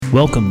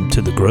Welcome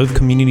to the Grove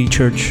Community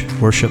Church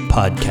Worship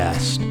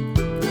Podcast.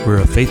 We're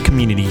a faith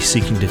community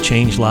seeking to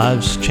change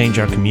lives, change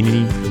our community,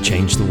 and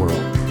change the world.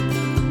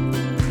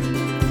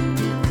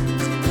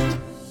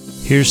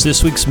 Here's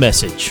this week's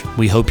message.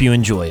 We hope you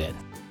enjoy it.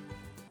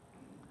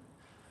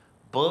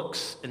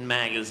 Books and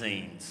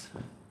magazines.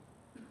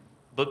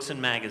 Books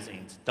and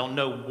magazines. Don't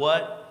know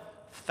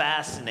what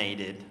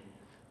fascinated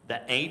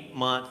the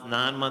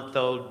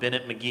 9-month-old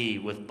Bennett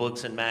McGehee with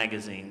books and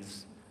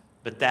magazines,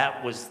 but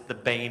that was the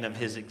bane of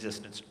his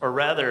existence. Or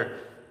rather,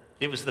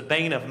 it was the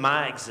bane of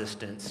my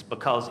existence,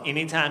 because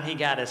anytime he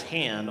got his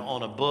hand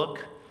on a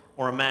book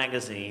or a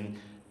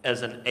magazine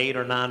as an 8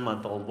 or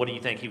 9-month-old, what do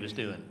you think he was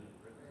doing?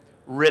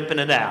 Ripping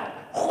it out,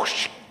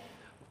 whoosh,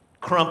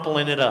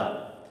 crumpling it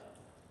up.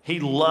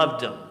 He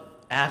loved them,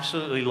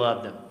 absolutely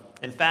loved them.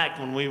 In fact,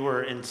 when we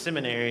were in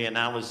seminary and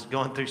I was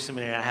going through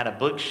seminary, I had a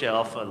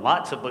bookshelf,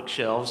 lots of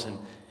bookshelves,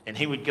 and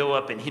he would go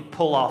up and he'd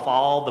pull off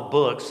all the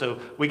books. So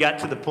we got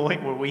to the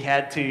point where we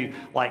had to,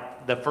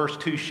 like, the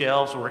first 2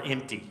 shelves were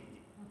empty,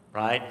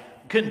 right?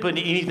 Couldn't put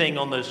anything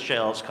on those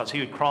shelves because he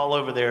would crawl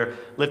over there,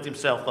 lift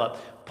himself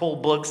up, pull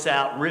books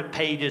out, rip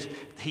pages.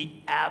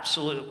 He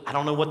absolutely, I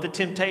don't know what the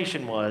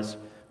temptation was,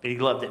 but he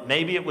loved it.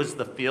 Maybe it was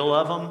the feel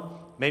of them.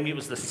 Maybe it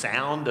was the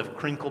sound of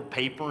crinkled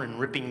paper and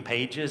ripping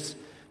pages.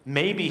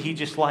 Maybe he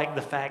just liked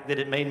the fact that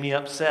it made me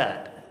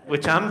upset.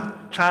 Which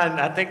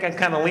I think I'm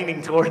kind of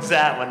leaning towards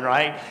that one,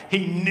 right?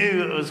 He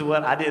knew it was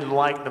what I didn't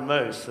like the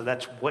most, so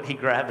that's what he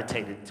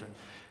gravitated to.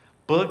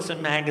 Books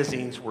and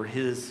magazines were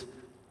his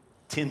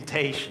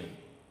temptation.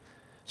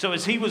 So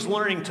as he was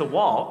learning to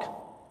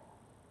walk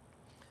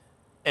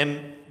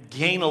and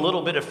gain a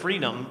little bit of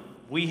freedom,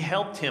 we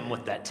helped him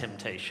with that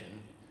temptation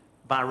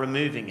by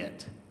removing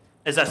it.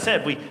 As I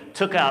said, we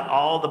took out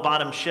all the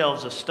bottom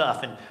shelves of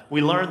stuff, and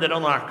we learned that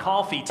on our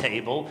coffee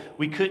table,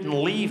 we couldn't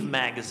leave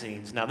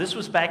magazines. Now, this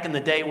was back in the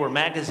day where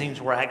magazines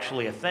were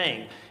actually a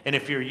thing, and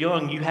if you're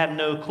young, you have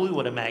no clue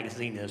what a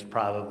magazine is,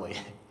 probably,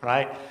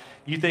 right?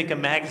 You think a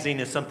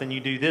magazine is something you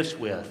do this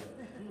with,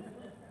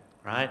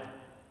 right?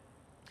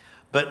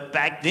 But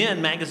back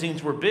then,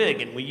 magazines were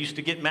big, and we used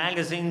to get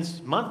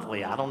magazines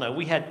monthly. I don't know,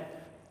 we had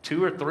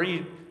 2 or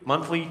 3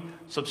 monthly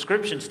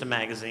subscriptions to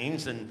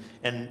magazines,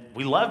 and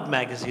we loved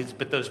magazines,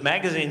 but those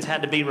magazines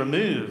had to be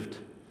removed.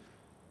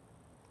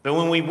 But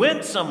when we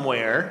went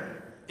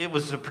somewhere, it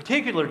was a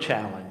particular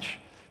challenge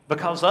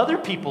because other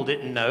people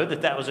didn't know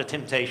that that was a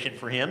temptation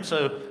for him.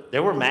 So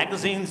there were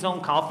magazines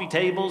on coffee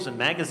tables and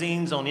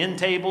magazines on end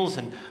tables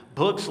and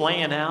books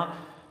laying out.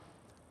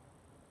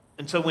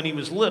 And so when he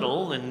was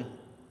little, and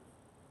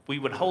we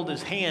would hold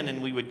his hand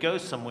and we would go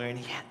somewhere, and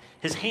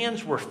his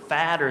hands were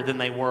fatter than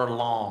they were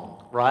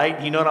long, right?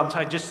 You know what I'm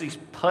talking? Just these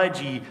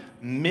pudgy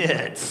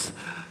mitts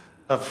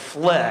of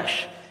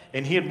flesh.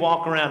 And he'd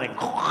walk around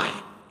and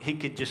he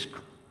could just...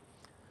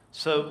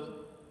 So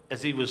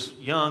as he was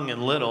young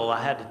and little,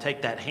 I had to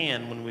take that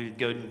hand when we would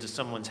go into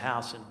someone's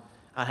house, and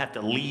I'd have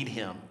to lead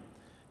him.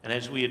 And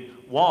as we'd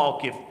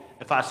walk,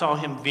 if I saw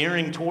him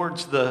veering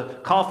towards the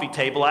coffee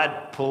table,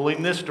 I'd pull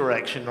him this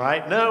direction,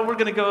 right? No, we're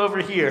going to go over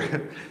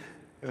here.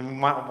 And we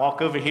might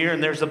walk over here,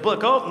 and there's a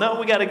book. Oh, no,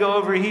 we got to go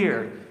over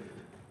here.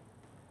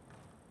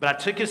 But I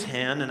took his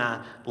hand, and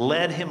I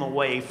led him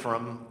away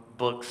from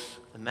books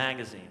and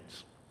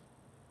magazines.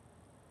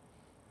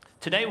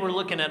 Today, we're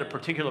looking at a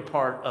particular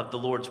part of the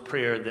Lord's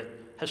Prayer that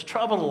has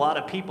troubled a lot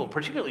of people,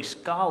 particularly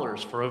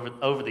scholars, for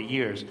over the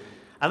years.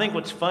 I think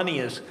what's funny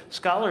is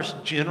scholars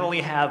generally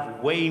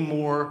have way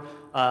more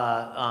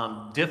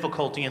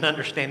difficulty in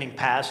understanding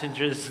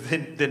passages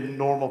than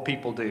normal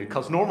people do.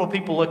 Because normal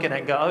people look at it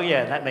and go, oh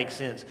yeah, that makes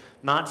sense.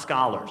 Not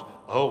scholars.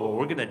 Oh, well,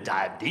 we're going to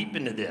dive deep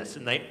into this.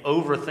 And they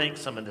overthink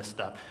some of this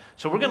stuff.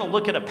 So we're going to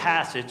look at a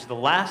passage, the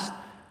last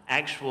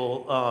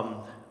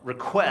actual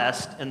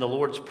request in the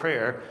Lord's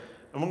Prayer,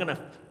 and we're going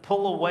to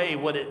pull away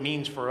what it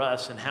means for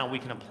us and how we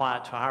can apply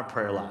it to our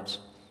prayer lives.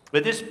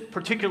 But this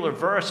particular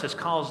verse has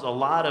caused a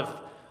lot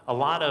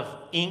of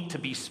ink to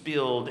be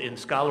spilled in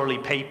scholarly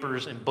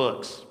papers and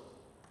books.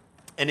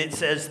 And it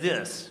says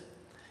this: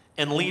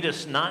 and lead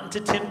us not into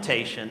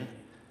temptation,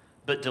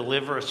 but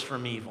deliver us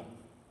from evil.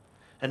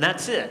 And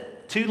that's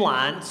it. 2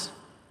 lines,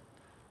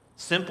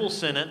 simple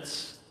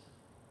sentence,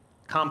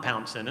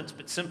 compound sentence,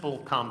 but simple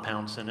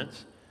compound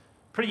sentence.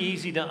 Pretty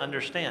easy to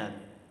understand.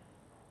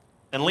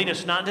 And lead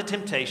us not into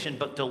temptation,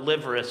 but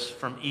deliver us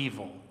from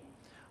evil.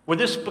 Where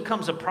this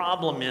becomes a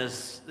problem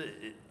is...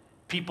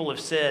 people have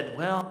said,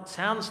 well, it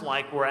sounds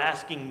like we're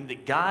asking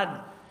that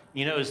God,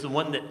 is the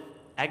one that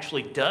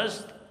actually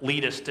does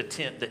lead us to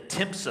tempt, that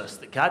tempts us,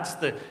 that God's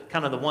the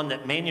kind of the one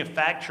that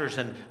manufactures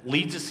and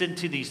leads us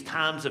into these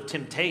times of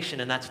temptation,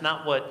 and that's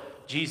not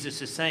what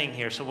Jesus is saying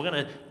here. So we're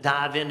going to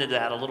dive into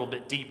that a little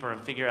bit deeper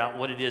and figure out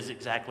what it is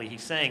exactly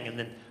he's saying, and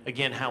then,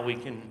 again, how we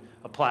can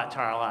apply it to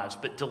our lives.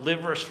 But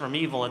deliver us from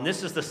evil, and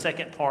this is the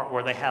second part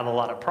where they have a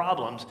lot of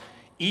problems.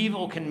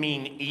 Evil can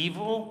mean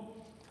evil,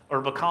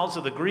 or because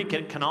of the Greek,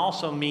 it can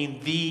also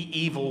mean the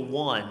evil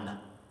one.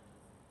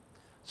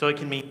 So it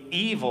can mean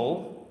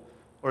evil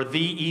or the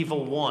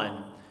evil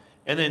one.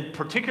 And then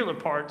particular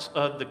parts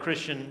of the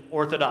Christian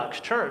Orthodox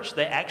Church,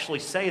 they actually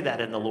say that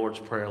in the Lord's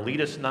Prayer.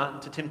 Lead us not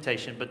into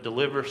temptation, but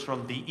deliver us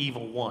from the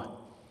evil one.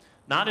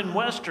 Not in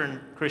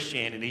Western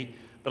Christianity,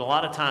 but a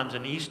lot of times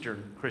in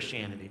Eastern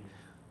Christianity.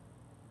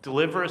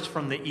 Deliver us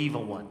from the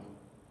evil one.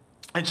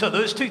 And so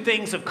those two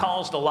things have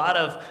caused a lot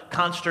of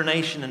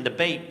consternation and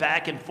debate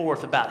back and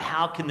forth about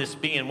how can this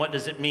be and what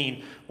does it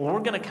mean. Well,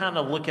 we're going to kind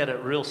of look at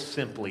it real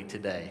simply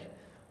today.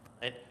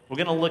 Right? We're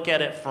going to look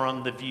at it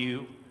from the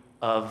view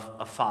of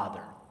a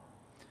father.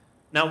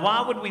 Now,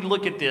 why would we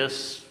look at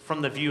this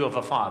from the view of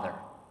a father?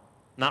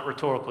 Not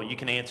rhetorical. You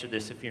can answer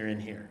this if you're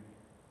in here.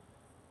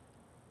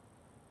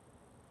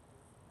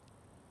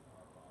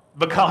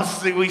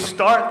 Because we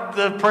start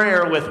the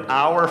prayer with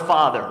our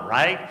Father,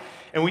 right?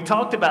 And we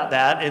talked about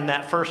that in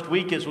that first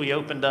week as we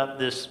opened up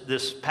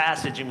this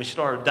passage and we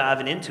started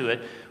diving into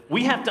it.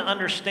 We have to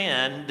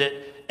understand that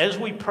as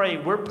we pray,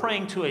 we're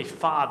praying to a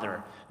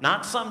Father,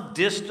 not some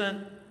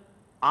distant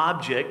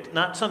object,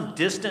 not some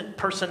distant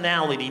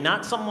personality,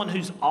 not someone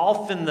who's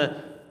off in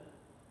the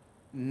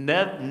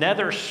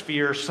nether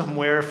sphere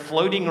somewhere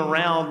floating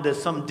around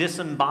as some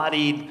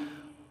disembodied,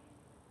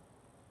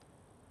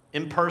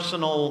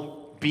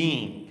 impersonal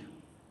being.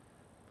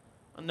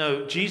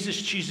 No,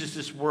 Jesus chooses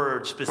this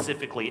word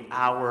specifically,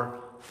 our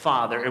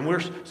Father. And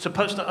we're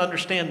supposed to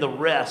understand the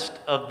rest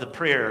of the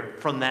prayer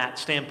from that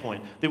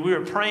standpoint. That we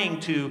are praying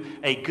to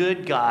a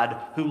good God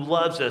who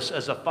loves us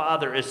as a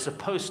father is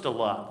supposed to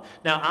love.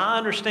 Now, I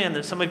understand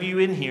that some of you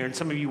in here and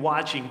some of you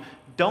watching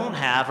don't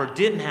have or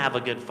didn't have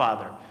a good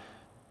father.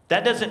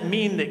 That doesn't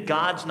mean that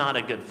God's not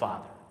a good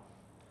father.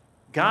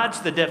 God's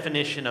the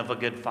definition of a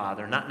good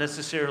father, not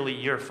necessarily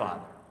your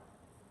father.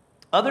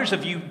 Others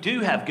of you do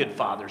have good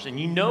fathers, and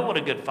you know what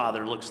a good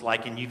father looks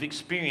like, and you've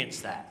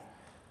experienced that.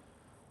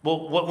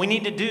 Well, what we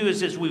need to do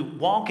is as we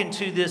walk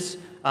into this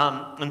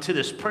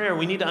prayer,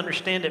 we need to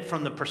understand it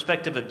from the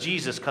perspective of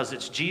Jesus, because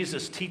it's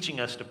Jesus teaching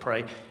us to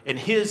pray, and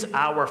his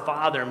Our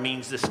Father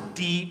means this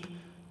deep,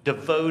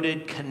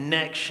 devoted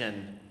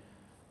connection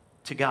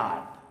to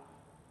God.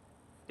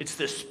 It's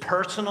this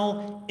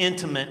personal,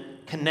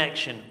 intimate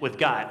connection with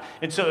God.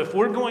 And so if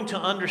we're going to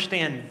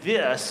understand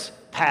this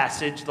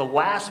passage, the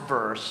last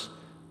verse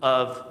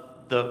of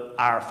the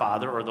Our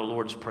Father or the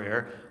Lord's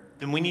Prayer,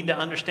 then we need to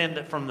understand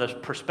that from the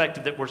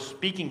perspective that we're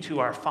speaking to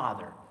our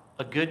Father,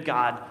 a good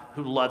God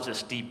who loves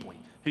us deeply,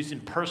 who's in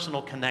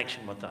personal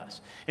connection with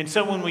us. And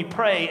so when we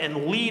pray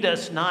and lead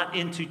us not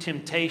into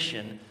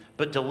temptation,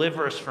 but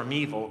deliver us from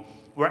evil,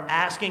 we're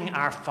asking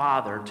our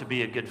Father to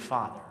be a good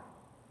Father.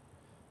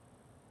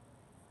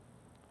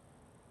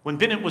 When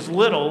Bennett was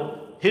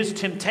little, his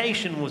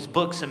temptation was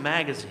books and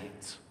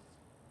magazines.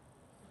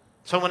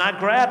 So when I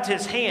grabbed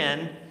his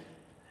hand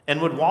and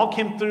would walk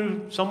him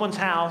through someone's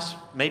house,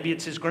 maybe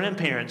it's his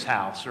grandparents'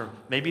 house, or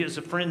maybe it's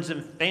a friend's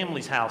and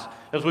family's house,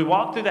 as we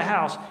walked through the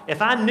house,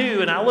 if I knew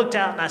and I looked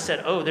out and I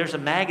said, oh, there's a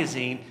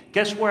magazine,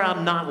 guess where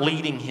I'm not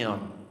leading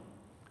him?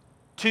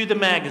 To the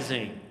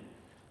magazine.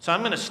 So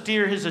I'm going to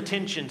steer his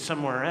attention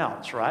somewhere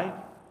else, right?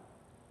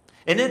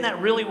 And isn't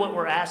that really what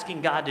we're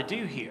asking God to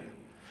do here?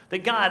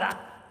 That God,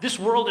 this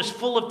world is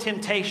full of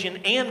temptation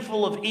and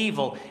full of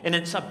evil, and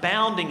it's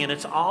abounding and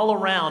it's all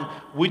around.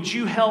 Would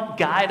you help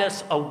guide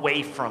us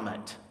away from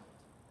it?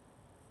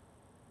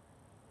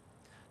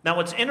 Now,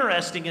 what's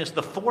interesting is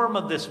the form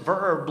of this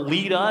verb,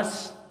 lead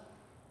us,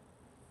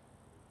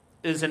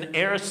 is an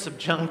aorist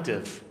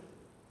subjunctive.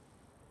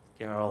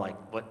 You're all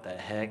like, what the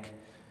heck?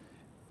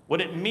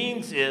 What it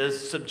means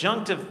is,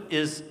 subjunctive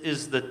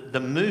is the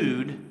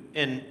mood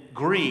in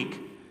Greek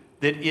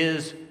that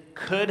is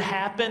could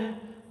happen,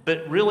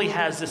 but really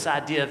has this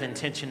idea of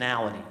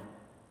intentionality.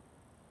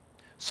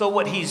 So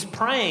what he's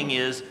praying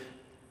is,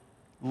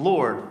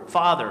 Lord,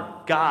 Father,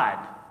 God,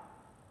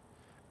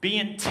 be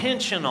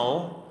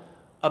intentional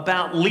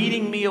about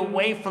leading me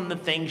away from the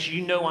things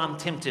you know I'm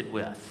tempted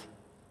with.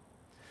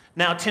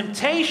 Now,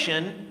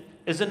 temptation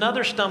is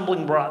another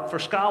stumbling block for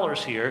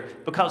scholars here,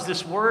 because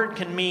this word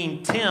can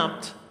mean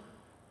tempt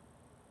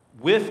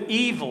with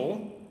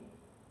evil,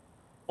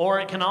 or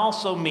it can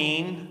also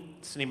mean,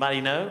 does anybody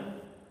know?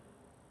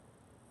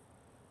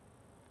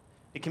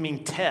 It can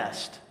mean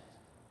test,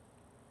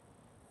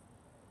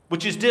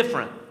 which is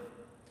different.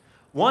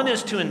 One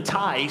is to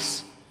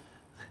entice.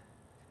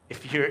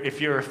 If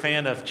you're a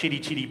fan of Chitty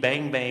Chitty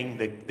Bang Bang,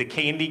 the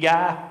candy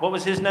guy, what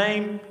was his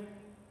name?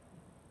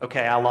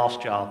 Okay, I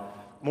lost y'all.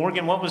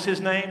 Morgan, what was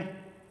his name?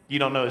 You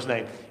don't know his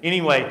name.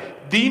 Anyway,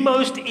 the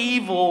most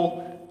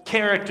evil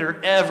character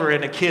ever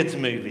in a kid's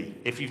movie.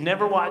 If you've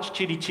never watched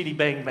Chitty Chitty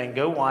Bang Bang,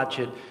 go watch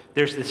it.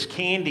 There's this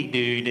candy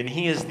dude, and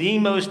he is the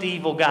most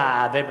evil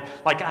guy I've ever.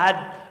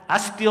 I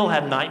still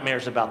have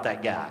nightmares about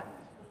that guy.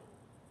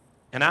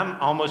 And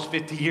I'm almost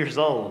 50 years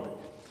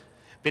old.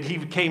 But he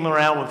came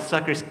around with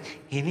suckers,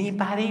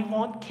 anybody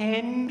want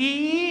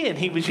candy? And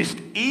he was just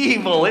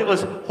evil. It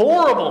was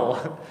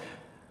horrible.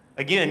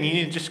 Again, you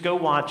need to just go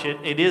watch it.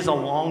 It is a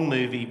long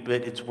movie,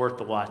 but it's worth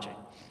the watching.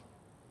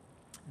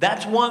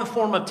 That's one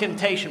form of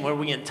temptation where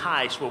we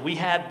entice, where we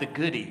have the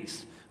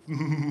goodies. You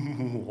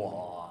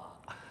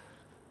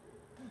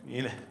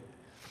know.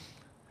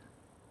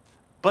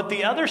 But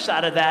the other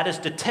side of that is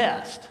to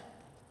test.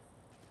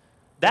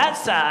 That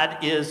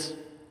side is,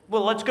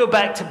 well, let's go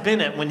back to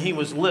Bennett when he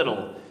was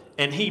little,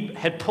 and he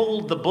had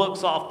pulled the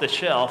books off the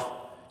shelf,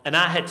 and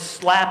I had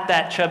slapped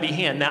that chubby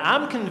hand. Now,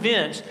 I'm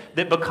convinced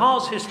that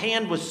because his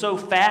hand was so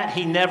fat,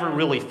 he never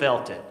really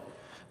felt it.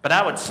 But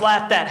I would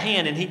slap that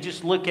hand, and he'd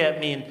just look at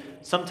me, and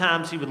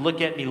sometimes he would look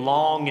at me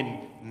long and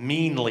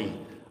meanly.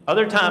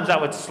 Other times I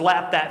would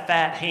slap that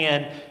fat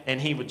hand,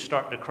 and he would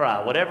start to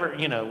cry.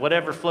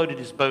 Whatever floated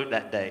his boat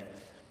that day.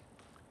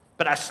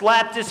 But I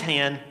slapped his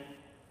hand,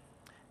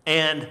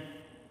 and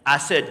I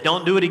said,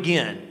 "Don't do it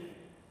again."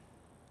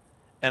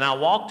 And I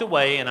walked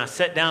away, and I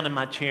sat down in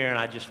my chair, and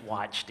I just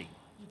watched him,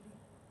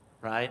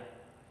 right?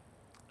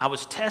 I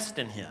was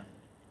testing him.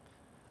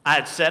 I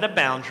had set a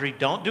boundary,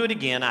 don't do it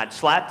again. I'd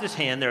slapped his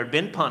hand. There had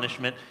been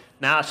punishment.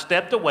 Now I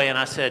stepped away, and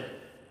I said,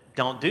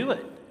 "Don't do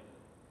it."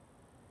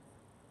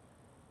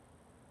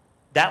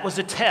 That was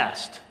a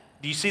test.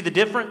 Do you see the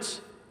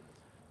difference?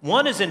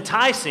 One is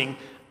enticing.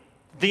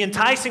 The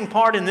enticing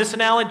part in this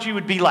analogy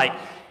would be like,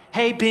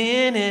 "Hey,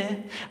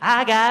 Bennett,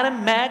 I got a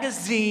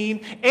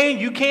magazine, and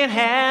you can't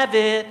have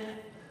it."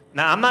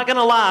 Now, I'm not going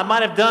to lie. I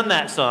might have done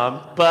that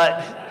some,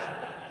 but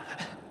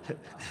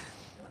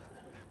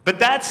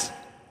that's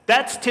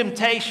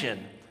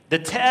temptation. The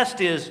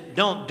test is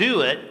don't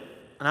do it,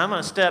 and I'm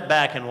going to step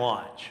back and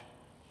watch.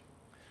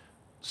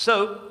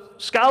 So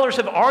scholars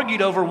have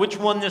argued over which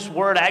one this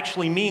word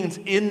actually means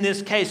in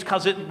this case,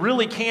 because it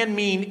really can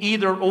mean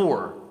either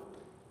or.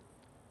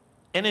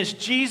 And as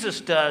Jesus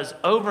does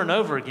over and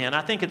over again,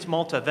 I think it's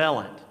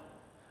multivalent.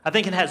 I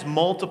think it has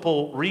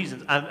multiple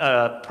reasons,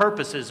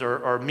 purposes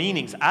or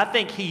meanings. I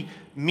think he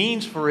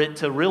means for it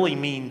to really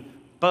mean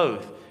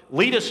both.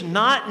 Lead us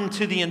not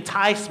into the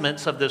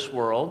enticements of this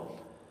world,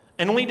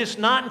 and lead us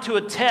not into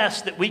a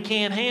test that we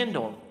can't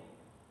handle.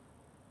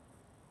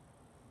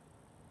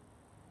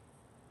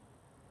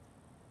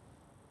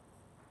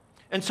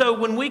 And so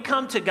when we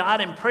come to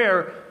God in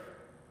prayer,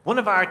 one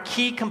of our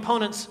key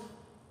components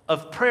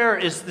of prayer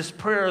is this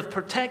prayer of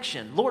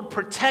protection. Lord,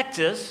 protect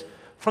us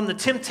from the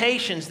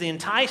temptations, the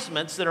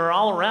enticements that are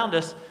all around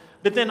us,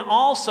 but then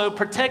also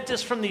protect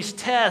us from these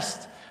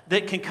tests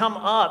that can come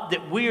up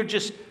that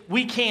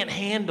we can't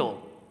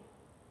handle.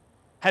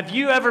 Have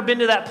you ever been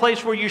to that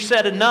place where you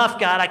said, "Enough,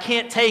 God, I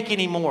can't take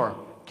anymore"?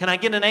 Can I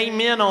get an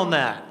amen on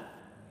that?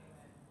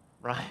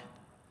 Right?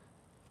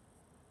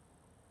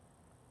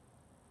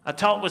 I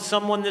talked with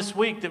someone this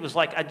week that was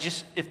like,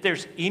 if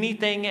there's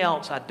anything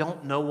else, I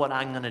don't know what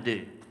I'm going to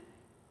do.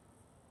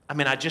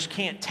 I just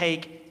can't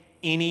take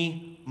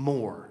any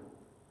more.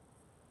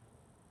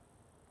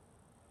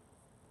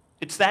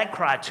 It's that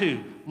cry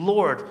too.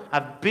 Lord,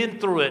 I've been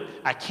through it.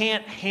 I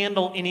can't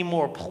handle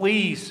anymore.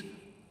 Please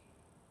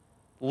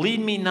lead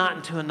me not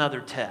into another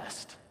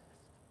test.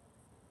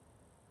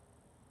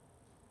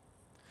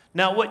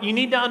 Now, what you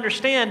need to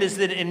understand is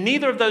that in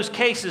neither of those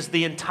cases,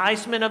 the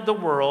enticement of the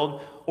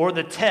world or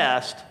the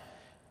test,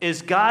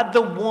 is God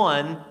the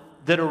one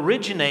that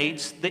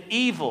originates the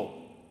evil,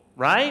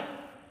 right?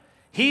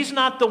 He's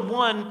not the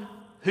one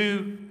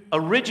who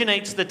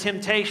originates the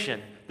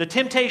temptation. The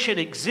temptation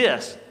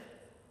exists.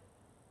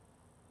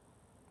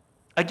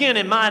 Again,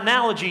 in my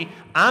analogy,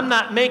 I'm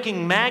not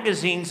making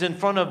magazines in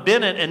front of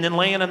Bennett and then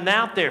laying them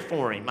out there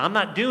for him. I'm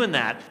not doing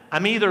that.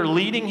 I'm either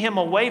leading him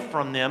away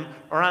from them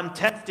or I'm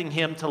testing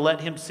him to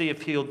let him see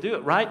if he'll do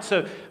it, right?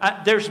 So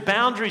there's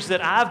boundaries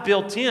that I've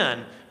built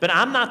in, but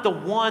I'm not the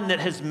one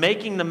that is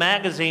making the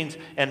magazines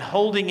and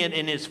holding it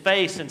in his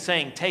face and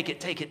saying, "Take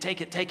it, take it,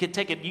 take it, take it,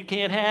 take it. You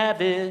can't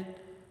have it."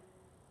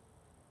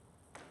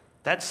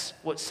 That's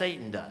what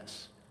Satan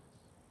does.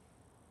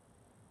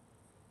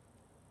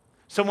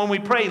 So when we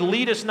pray,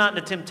 "Lead us not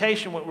into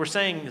temptation," what we're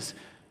saying is,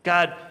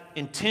 God,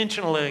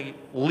 intentionally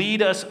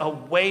lead us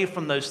away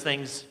from those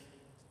things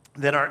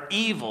that are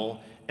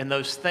evil and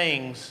those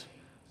things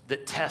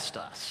that test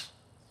us.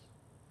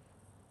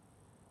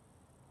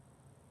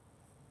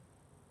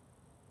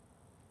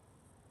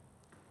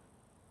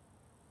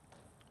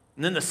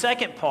 And then the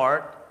second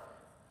part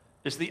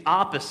is the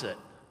opposite.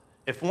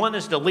 If one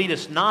is to lead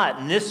us not,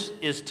 and this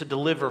is to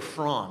deliver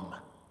from.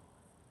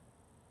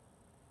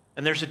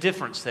 And there's a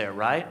difference there,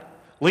 right?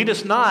 Lead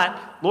us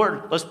not,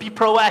 Lord, let's be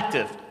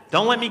proactive.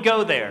 Don't let me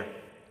go there.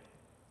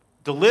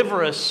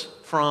 Deliver us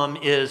from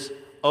is,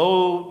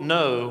 oh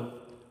no,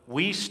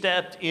 we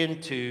stepped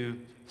into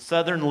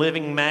Southern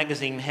Living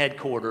Magazine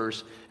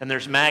headquarters and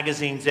there's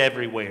magazines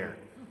everywhere.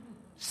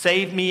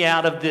 Save me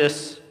out of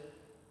this,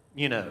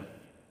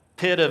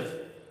 pit of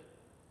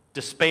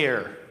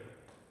despair.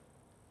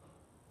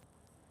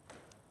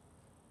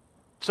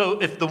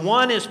 So if the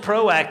one is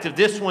proactive,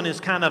 this one is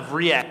kind of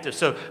reactive.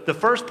 So the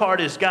first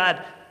part is,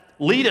 God,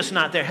 lead us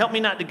not there. Help me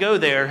not to go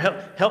there.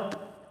 Help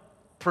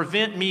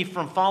prevent me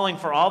from falling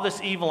for all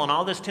this evil and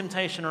all this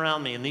temptation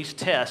around me and these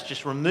tests.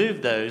 Just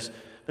remove those.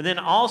 But then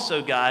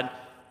also, God,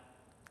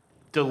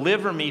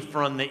 deliver me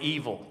from the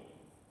evil.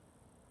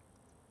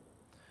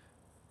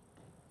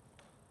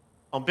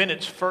 On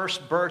Bennett's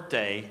first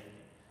birthday,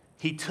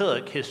 he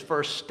took his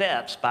first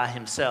steps by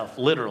himself,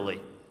 literally.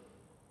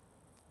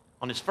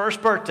 on his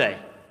first birthday.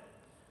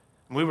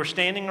 We were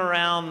standing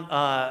around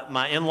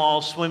my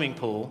in-laws' swimming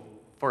pool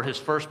for his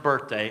first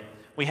birthday.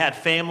 We had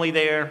family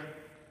there.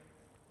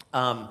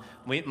 My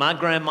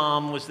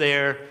grandmom was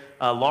there.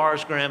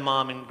 Laura's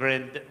grandmom and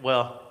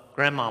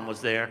grandmom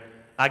was there.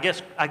 I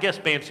guess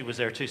Bamsey was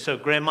there too. So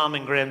grandmom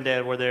and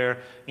granddad were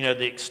there. You know,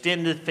 the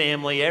extended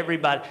family,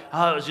 everybody.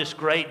 Oh, it was just a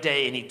great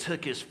day. And he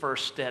took his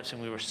first steps,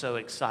 and we were so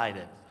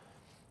excited.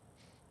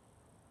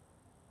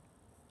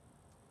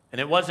 And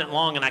it wasn't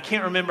long, and I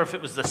can't remember if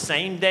it was the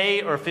same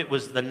day or if it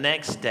was the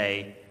next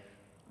day.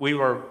 We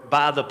were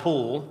by the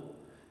pool,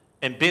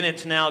 and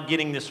Bennett's now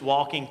getting this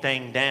walking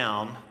thing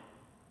down.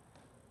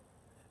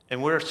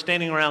 And we're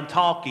standing around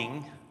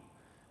talking,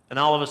 and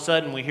all of a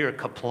sudden we hear a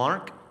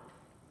kaplunk.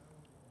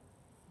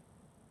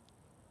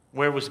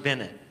 Where was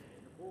Bennett?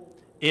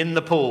 In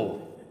the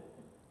pool.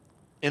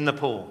 In the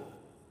pool.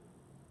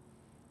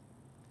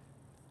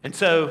 And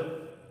so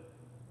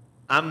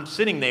I'm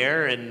sitting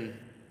there and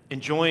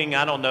enjoying,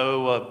 I don't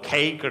know, a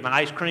cake or an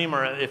ice cream,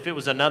 or if it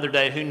was another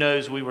day, who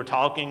knows, we were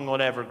talking,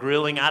 whatever,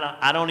 grilling.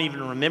 I don't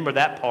even remember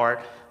that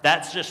part.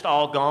 That's just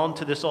all gone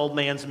to this old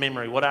man's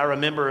memory. What I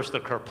remember is the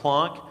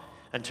kerplunk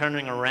and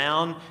turning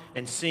around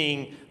and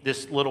seeing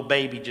this little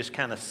baby just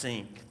kind of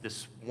sink,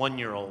 this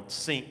 1-year-old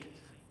sink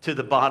to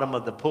the bottom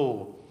of the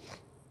pool.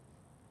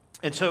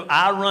 And so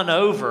I run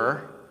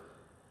over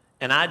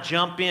and I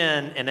jump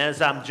in, and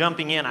as I'm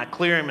jumping in, I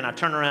clear him and I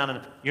turn around,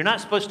 and you're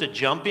not supposed to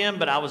jump in,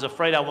 but I was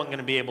afraid I wasn't going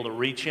to be able to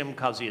reach him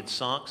because he had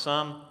sunk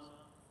some.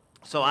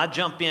 So I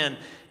jump in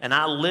and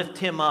I lift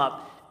him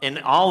up, and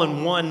all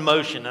in one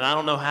motion, and I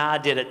don't know how I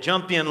did it.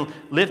 Jump in,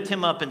 lift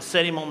him up, and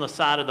set him on the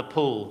side of the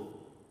pool.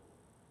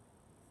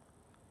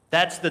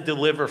 That's the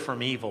deliver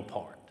from evil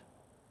part.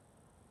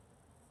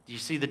 Do you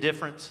see the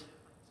difference?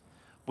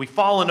 We've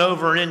fallen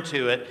over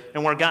into it,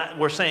 and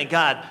we're saying,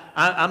 God,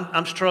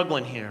 I'm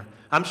struggling here.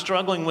 I'm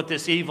struggling with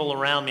this evil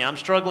around me. I'm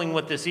struggling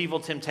with this evil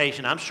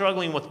temptation. I'm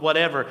struggling with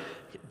whatever.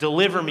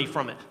 Deliver me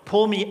from it.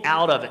 Pull me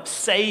out of it.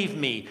 Save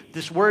me.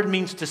 This word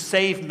means to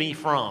save me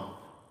from.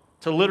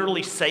 To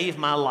literally save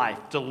my life.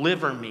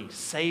 Deliver me.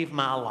 Save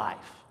my life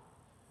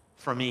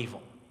from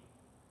evil.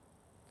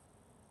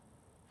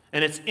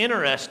 And it's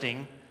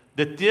interesting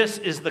that this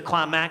is the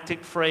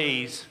climactic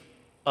phrase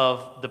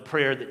of the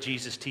prayer that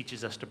Jesus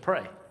teaches us to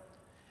pray.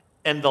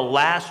 And the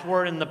last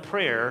word in the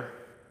prayer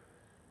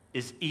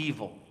is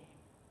evil,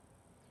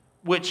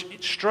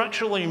 which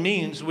structurally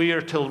means we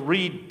are to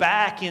read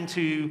back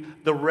into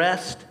the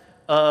rest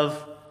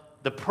of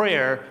the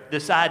prayer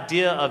this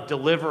idea of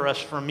deliver us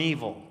from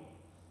evil.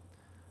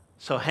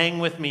 So hang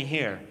with me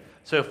here.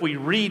 So if we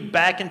read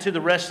back into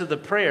the rest of the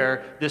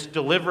prayer, this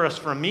deliver us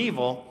from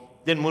evil,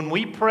 then when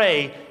we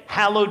pray,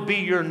 hallowed be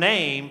your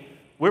name,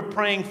 we're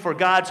praying for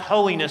God's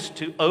holiness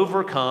to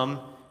overcome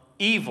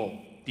evil.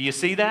 Do you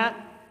see that?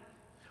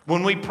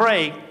 When we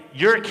pray,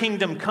 your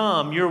kingdom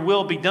come, your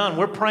will be done,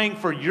 we're praying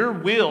for your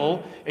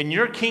will and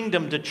your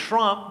kingdom to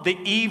trump the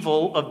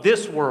evil of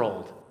this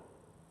world.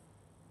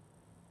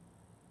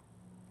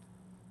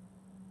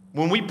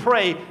 When we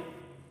pray,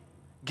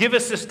 give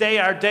us this day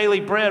our daily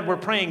bread, we're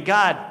praying,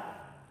 God,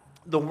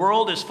 the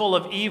world is full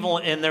of evil,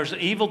 and there's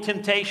evil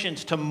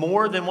temptations to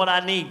more than what I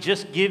need.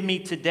 Just give me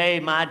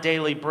today my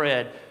daily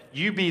bread.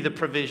 You be the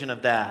provision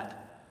of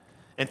that.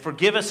 And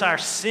forgive us our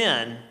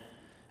sin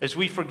as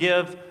we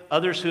forgive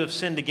others who have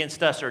sinned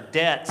against us, or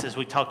debts, as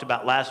we talked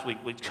about last week,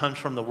 which comes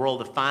from the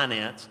world of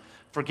finance.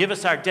 Forgive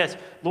us our debts.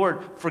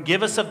 Lord,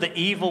 forgive us of the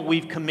evil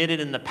we've committed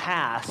in the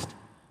past,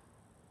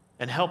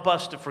 and help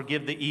us to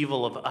forgive the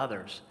evil of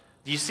others.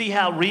 Do you see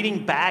how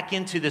reading back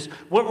into this,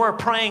 what we're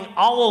praying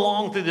all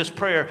along through this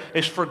prayer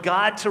is for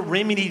God to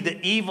remedy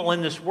the evil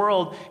in this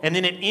world, and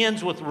then it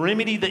ends with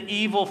remedy the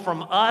evil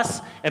from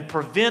us and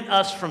prevent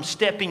us from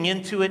stepping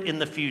into it in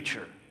the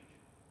future.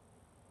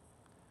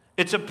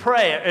 It's a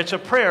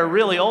prayer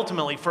really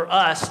ultimately for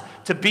us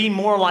to be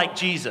more like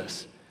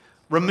Jesus.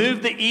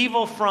 Remove the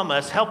evil from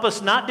us. Help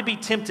us not to be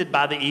tempted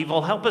by the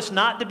evil. Help us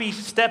not to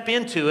step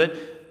into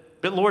it.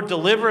 But Lord,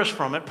 deliver us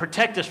from it,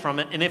 protect us from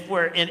it. And if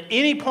we're in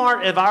any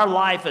part of our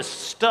life is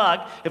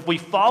stuck, if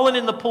we've fallen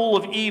in the pool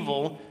of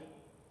evil,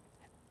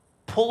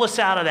 pull us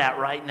out of that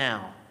right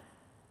now.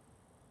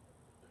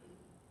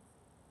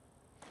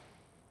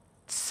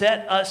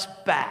 Set us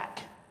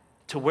back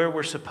to where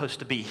we're supposed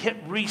to be. Hit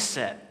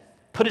reset.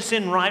 Put us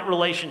in right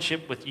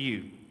relationship with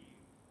you.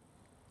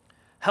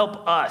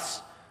 Help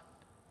us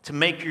to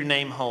make your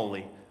name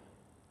holy,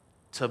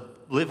 to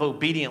live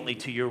obediently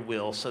to your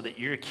will so that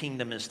your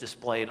kingdom is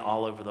displayed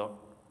all over the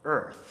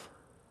earth.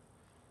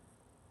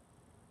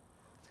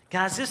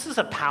 Guys, this is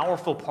a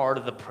powerful part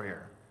of the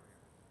prayer.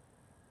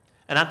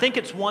 And I think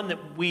it's one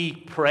that we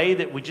pray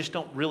that we just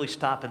don't really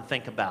stop and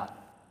think about.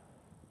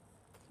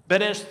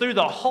 But as through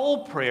the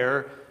whole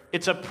prayer,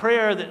 it's a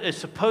prayer that is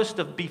supposed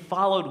to be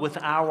followed with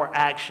our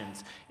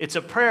actions. It's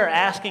a prayer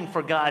asking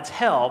for God's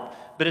help,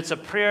 but it's a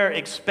prayer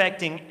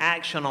expecting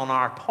action on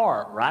our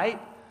part,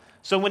 right?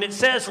 So when it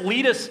says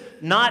lead us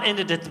not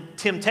into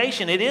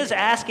temptation, it is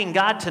asking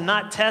God to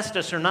not test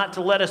us or not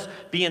to let us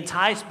be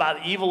enticed by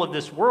the evil of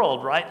this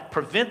world, right?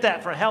 Prevent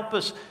that, help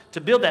us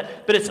to build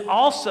that. But it's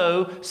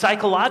also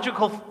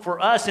psychological for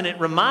us, and it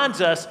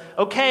reminds us,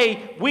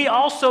 okay, we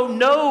also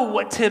know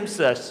what tempts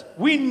us.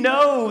 We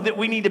know that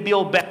we need to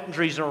build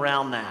boundaries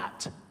around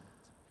that.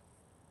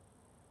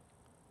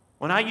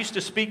 When I used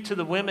to speak to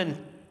the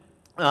women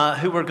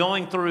who were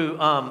going through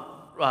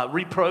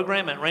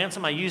reprogram at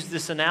Ransom, I use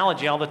this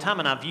analogy all the time,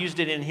 and I've used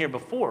it in here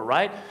before,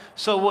 right?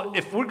 So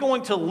if we're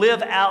going to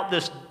live out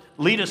this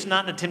lead us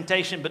not into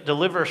temptation but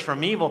deliver us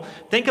from evil,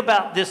 think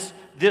about this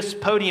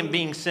podium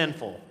being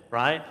sinful,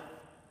 right?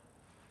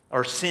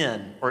 Or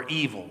sin or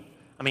evil.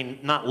 I mean,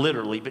 not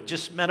literally, but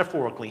just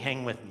metaphorically,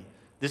 hang with me.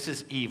 This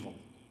is evil.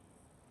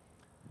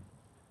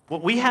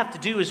 What we have to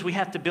do is we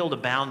have to build a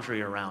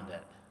boundary around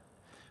it.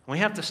 We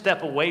have to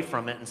step away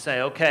from it and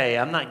say, okay,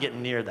 I'm not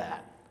getting near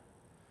that.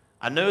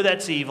 I know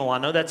that's evil. I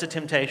know that's a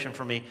temptation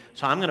for me,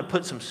 so I'm going to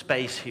put some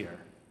space here,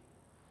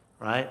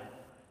 right?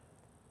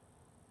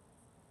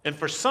 And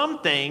for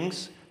some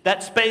things,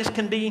 that space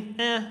can be,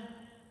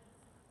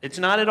 it's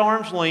not at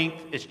arm's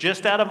length. It's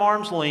just out of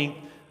arm's length.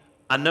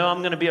 I know I'm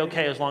going to be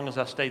okay as long as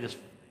I stay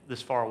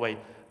this far away.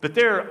 But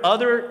there are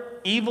other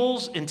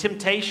evils and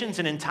temptations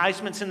and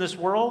enticements in this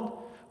world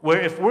where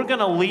if we're going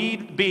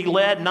to be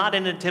led not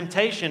into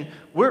temptation,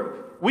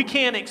 we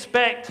can't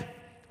expect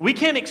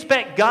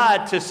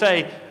God to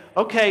say,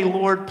 okay,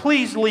 Lord,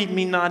 please lead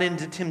me not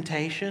into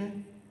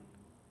temptation,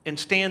 and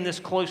stand this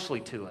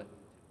closely to it.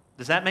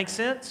 Does that make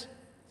sense?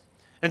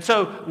 And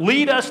so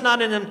lead us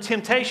not into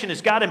temptation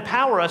is God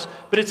empower us,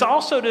 but it's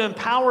also to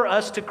empower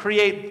us to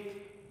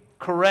create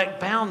correct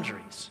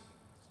boundaries.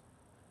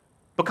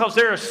 Because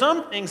there are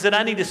some things that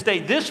I need to stay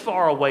this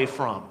far away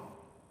from,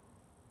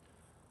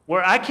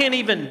 where I can't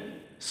even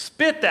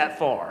spit that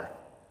far,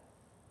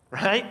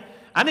 right?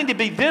 I need to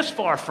be this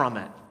far from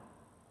it.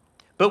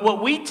 But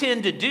what we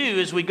tend to do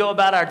as we go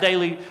about our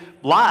daily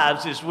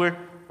lives is we're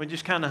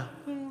just kind of,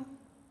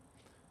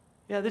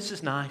 yeah, this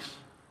is nice.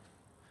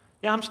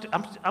 Yeah,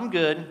 I'm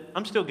good.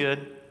 I'm still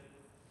good.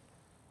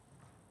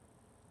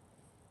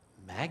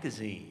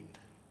 Magazine.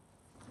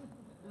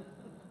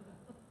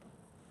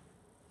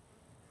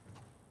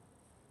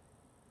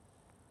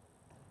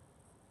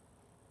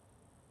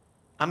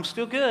 I'm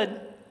still good.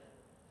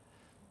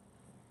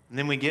 And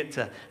then we get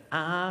to,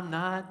 I'm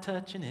not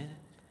touching it.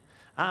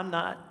 I'm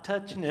not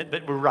touching it,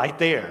 but we're right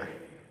there.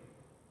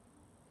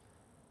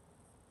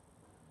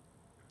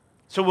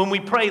 So when we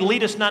pray,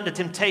 lead us not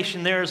into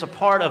temptation, there is a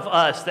part of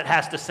us that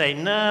has to say,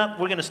 no,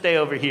 we're going to stay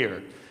over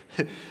here.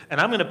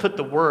 And I'm going to put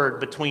the word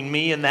between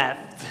me and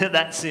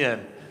that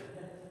sin.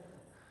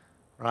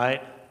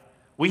 Right?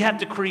 We have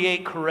to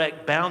create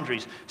correct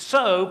boundaries.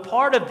 So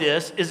part of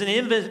this is an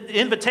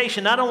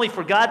invitation not only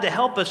for God to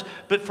help us,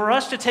 but for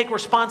us to take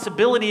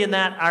responsibility in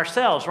that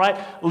ourselves, right?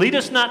 Lead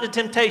us not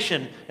into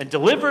temptation and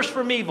deliver us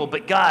from evil.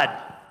 But God,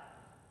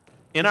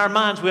 in our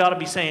minds, we ought to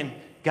be saying,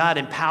 God,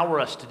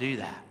 empower us to do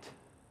that.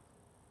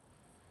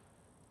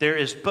 There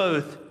is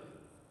both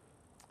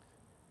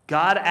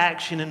God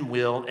action and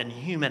will and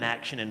human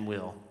action and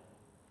will.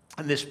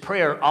 And this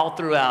prayer, all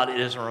throughout, it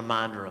is a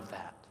reminder of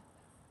that.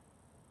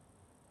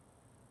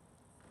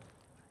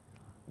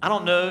 I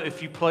don't know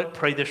if you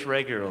pray this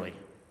regularly.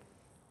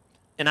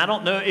 And I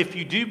don't know if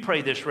you do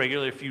pray this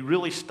regularly, if you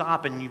really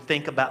stop and you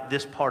think about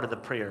this part of the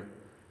prayer.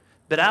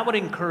 But I would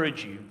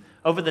encourage you,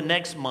 over the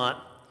next month,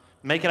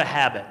 make it a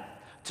habit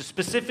to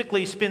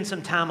specifically spend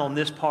some time on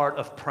this part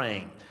of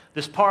praying.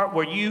 This part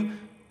where you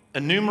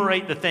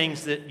enumerate the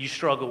things that you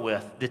struggle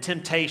with, the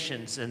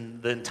temptations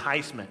and the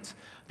enticements,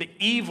 the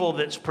evil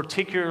that's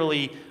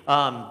particularly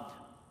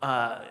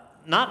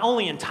not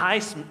only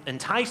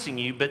enticing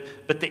you,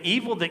 but the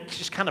evil that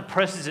just kind of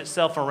presses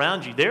itself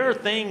around you. There are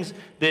things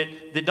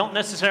that don't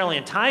necessarily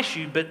entice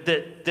you, but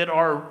that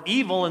are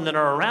evil and that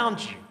are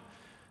around you.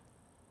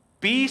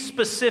 Be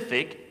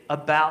specific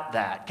about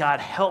that.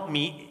 God, help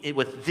me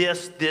with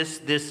this,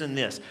 and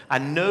this. I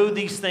know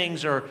these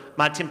things are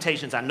my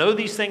temptations. I know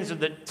these things are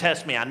that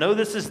test me. I know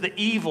this is the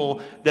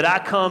evil that I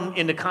come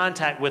into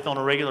contact with on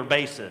a regular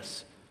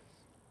basis.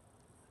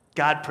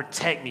 God,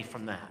 protect me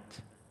from that.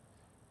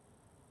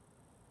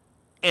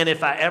 And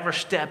if I ever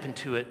step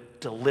into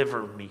it,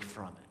 deliver me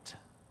from it.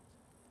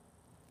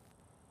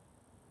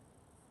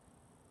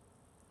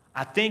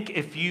 I think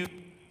if you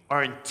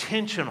are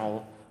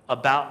intentional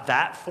about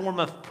that form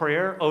of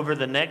prayer over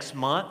the next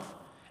month,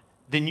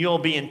 then you'll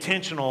be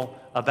intentional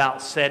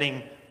about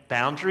setting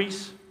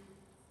boundaries.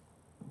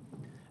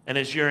 And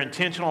as you're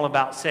intentional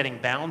about setting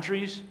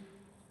boundaries,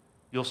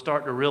 you'll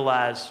start to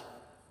realize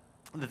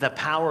that the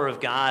power of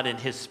God and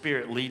His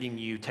Spirit leading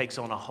you takes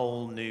on a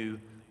whole new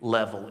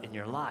level in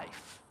your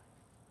life.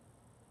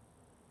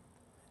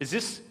 Is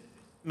this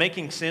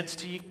making sense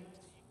to you?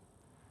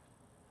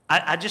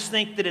 I just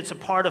think that it's a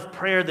part of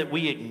prayer that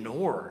we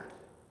ignore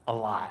a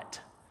lot.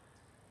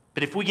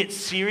 But if we get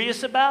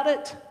serious about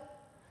it,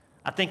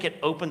 I think it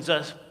opens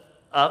us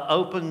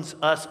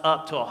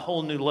up to a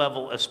whole new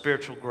level of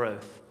spiritual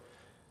growth.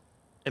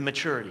 and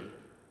maturity.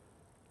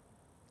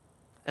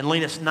 And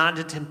lead us not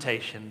into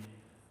temptation,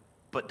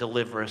 but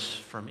deliver us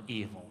from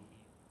evil.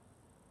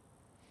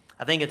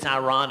 I think it's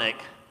ironic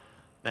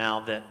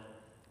now that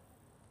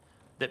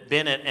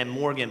Bennett and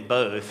Morgan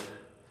both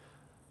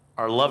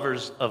are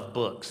lovers of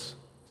books.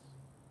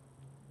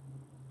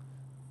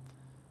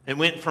 It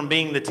went from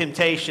being the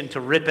temptation to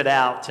rip it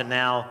out to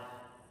now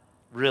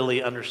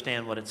really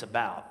understand what it's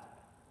about.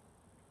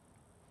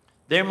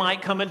 There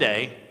might come a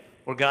day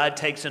where God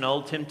takes an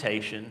old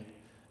temptation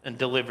and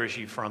delivers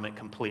you from it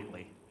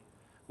completely,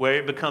 where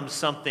it becomes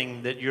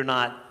something that you're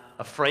not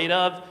afraid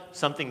of,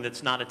 something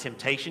that's not a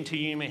temptation to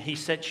you. He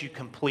sets you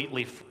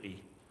completely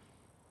free.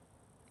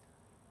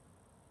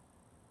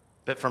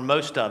 But for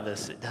most of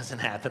us, it doesn't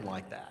happen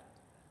like that.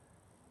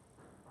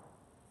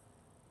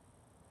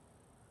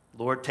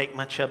 Lord, take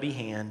my chubby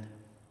hand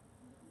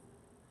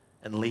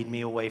and lead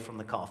me away from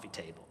the coffee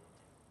table.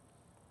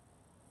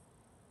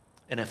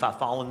 And if I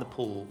fall in the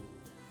pool,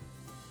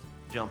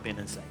 jump in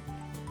and save me.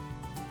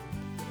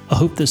 I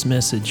hope this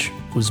message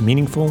was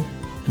meaningful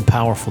and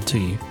powerful to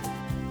you,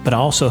 but I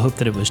also hope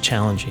that it was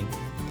challenging.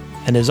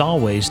 And as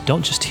always,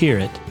 don't just hear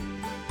it,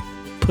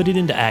 put it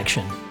into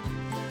action.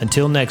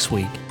 Until next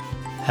week,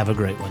 have a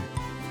great one.